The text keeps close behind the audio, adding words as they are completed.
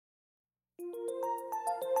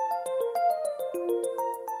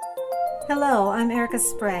Hello, I'm Erica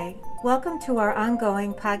Sprey. Welcome to our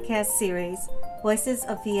ongoing podcast series, Voices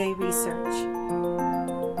of VA Research.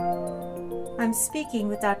 I'm speaking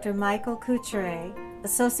with Dr. Michael Cucciare,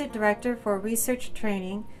 Associate Director for Research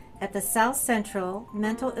Training at the South Central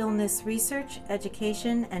Mental Illness Research,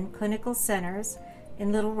 Education, and Clinical Centers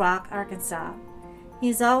in Little Rock, Arkansas. He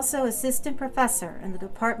is also Assistant Professor in the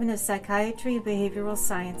Department of Psychiatry and Behavioral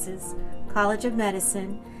Sciences, College of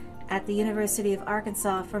Medicine, at the University of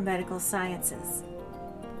Arkansas for Medical Sciences.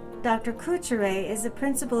 Dr. Cucciare is a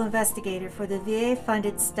principal investigator for the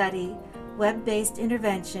VA-funded study, Web-Based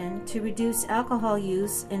Intervention to Reduce Alcohol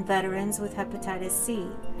Use in Veterans with Hepatitis C,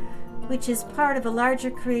 which is part of a larger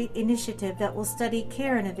CREATE initiative that will study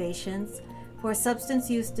care innovations for substance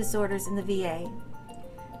use disorders in the VA.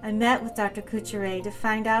 I met with Dr. Cucciare to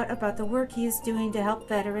find out about the work he is doing to help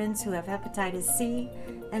veterans who have hepatitis C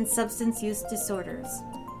and substance use disorders.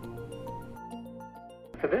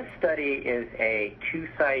 So this study is a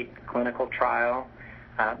two-site clinical trial.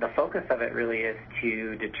 The focus of it really is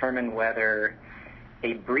to determine whether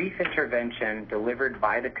a brief intervention delivered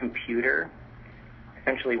by the computer,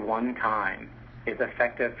 essentially one time, is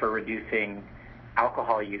effective for reducing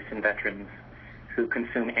alcohol use in veterans who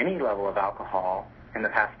consume any level of alcohol in the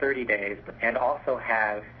past 30 days and also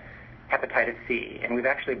have hepatitis C. And we've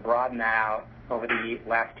actually broadened that out over the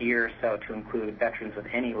last year or so to include veterans with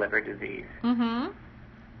any liver disease. Mm-hmm.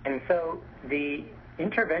 And so the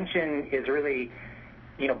intervention is really,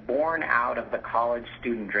 born out of the college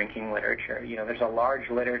student drinking literature. There's a large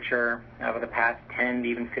literature over the past 10 to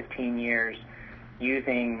even 15 years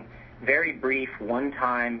using very brief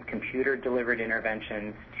one-time computer-delivered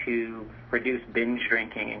interventions to reduce binge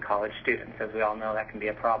drinking in college students. As we all know, that can be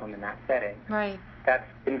a problem in that setting. Right. That's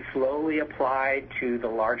been slowly applied to the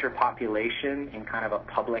larger population in kind of a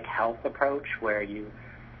public health approach where you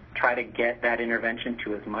try to get that intervention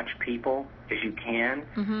to as much people as you can.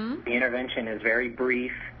 Mm-hmm. The intervention is very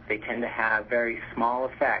brief. They tend to have very small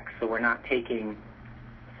effects, so we're not taking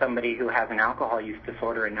somebody who has an alcohol use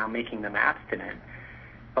disorder and now making them abstinent.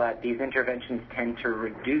 But these interventions tend to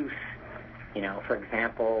reduce, for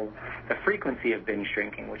example, the frequency of binge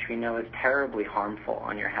drinking, which we know is terribly harmful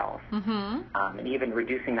on your health. Mm-hmm. And even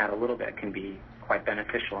reducing that a little bit can be quite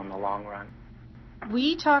beneficial in the long run.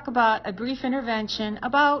 We talk about a brief intervention.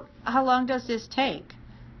 About how long does this take?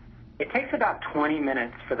 It takes about 20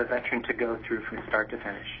 minutes for the veteran to go through from start to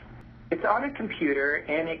finish. It's on a computer,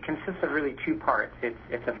 and it consists of really two parts.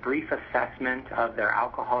 It's a brief assessment of their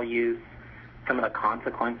alcohol use, some of the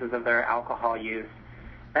consequences of their alcohol use.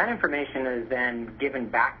 That information is then given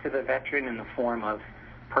back to the veteran in the form of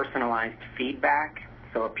personalized feedback.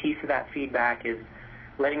 So a piece of that feedback is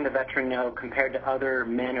letting the veteran know, compared to other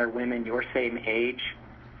men or women your same age,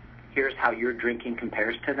 here's how your drinking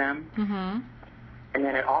compares to them. Mm-hmm. And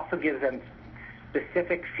then it also gives them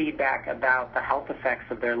specific feedback about the health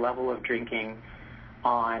effects of their level of drinking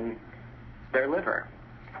on their liver,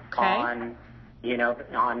 okay. on the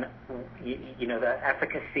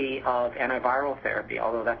efficacy of antiviral therapy,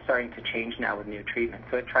 although that's starting to change now with new treatments.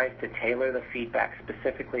 So it tries to tailor the feedback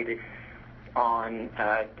specifically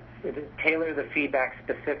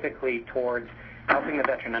towards helping the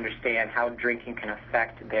veteran understand how drinking can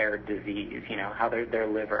affect their disease, how their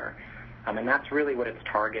liver. And that's really what it's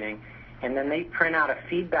targeting. And then they print out a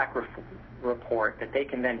feedback report that they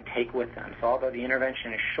can then take with them. So although the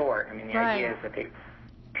intervention is short, the right. idea is that they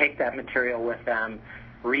take that material with them,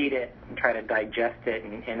 read it, and try to digest it,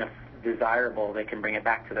 and if desirable, they can bring it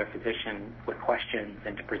back to their physician with questions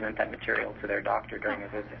and to present that material to their doctor during a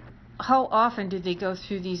visit. How often do they go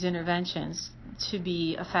through these interventions to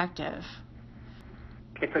be effective?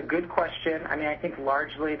 It's a good question. I think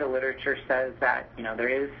largely the literature says that, there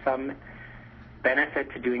is some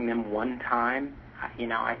benefit to doing them one time.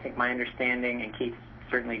 I think my understanding, and Keith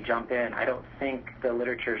certainly jump in, I don't think the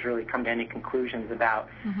literature has really come to any conclusions about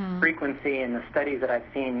mm-hmm. frequency. In the studies that I've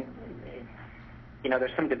seen,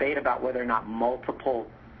 there's some debate about whether or not multiple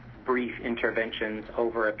brief interventions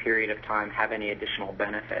over a period of time have any additional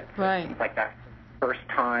benefits. Right. It's like that first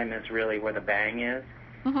time is really where the bang is,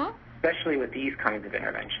 mm-hmm. especially with these kinds of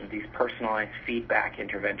interventions, these personalized feedback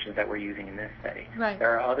interventions that we're using in this study. Right.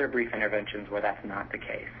 There are other brief interventions where that's not the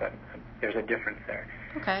case. So there's a difference there.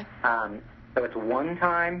 Okay. So it's one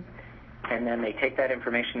time, and then they take that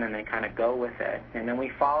information and they kind of go with it. And then we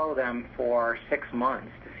follow them for 6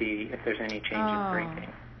 months to see if there's any change in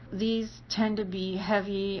drinking. These tend to be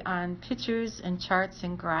heavy on pictures and charts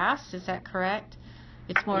and graphs. Is that correct?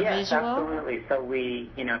 It's more yes, visual? Yes, absolutely. So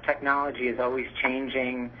technology is always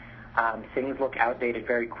changing. Things look outdated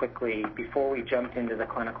very quickly. Before we jumped into the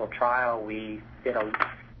clinical trial, we did a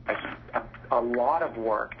a lot of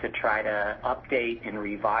work to try to update and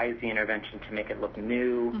revise the intervention to make it look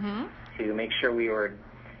new, to make sure we were,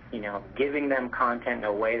 giving them content in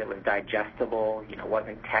a way that was digestible,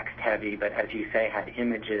 wasn't text heavy, but as you say, had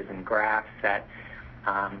images and graphs that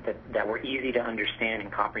were easy to understand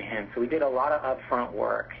and comprehend. So we did a lot of upfront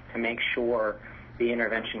work to make sure the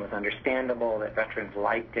intervention was understandable, that veterans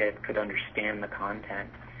liked it, could understand the content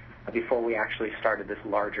before we actually started this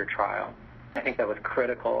larger trial. I think that was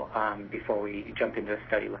critical before we jumped into a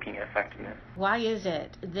study looking at effectiveness. Why is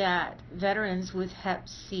it that veterans with Hep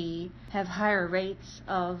C have higher rates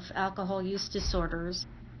of alcohol use disorders?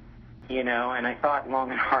 And I thought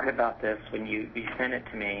long and hard about this when you sent it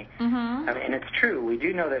to me. And it's true. We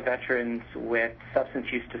do know that veterans with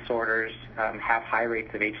substance use disorders have high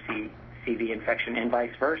rates of HCV infection and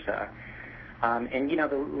vice versa. And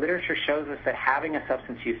the literature shows us that having a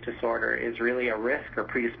substance use disorder is really a risk or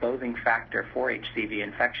predisposing factor for HCV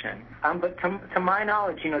infection. But to my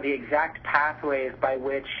knowledge, the exact pathways by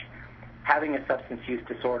which having a substance use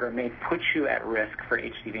disorder may put you at risk for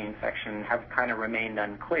HCV infection have kind of remained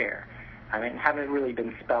unclear. Haven't really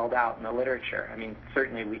been spelled out in the literature.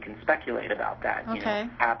 Certainly we can speculate about that. Okay.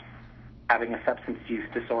 Perhaps having a substance use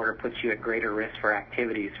disorder puts you at greater risk for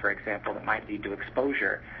activities, for example, that might lead to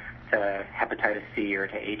exposure to hepatitis C or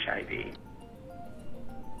to HIV.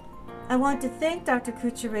 I want to thank Dr.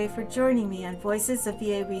 Cucciare for joining me on Voices of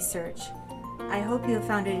VA Research. I hope you have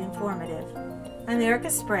found it informative. I'm Erica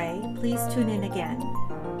Sprey. Please tune in again.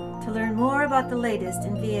 To learn more about the latest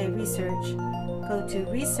in VA research, go to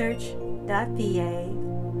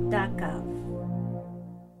research.va.gov.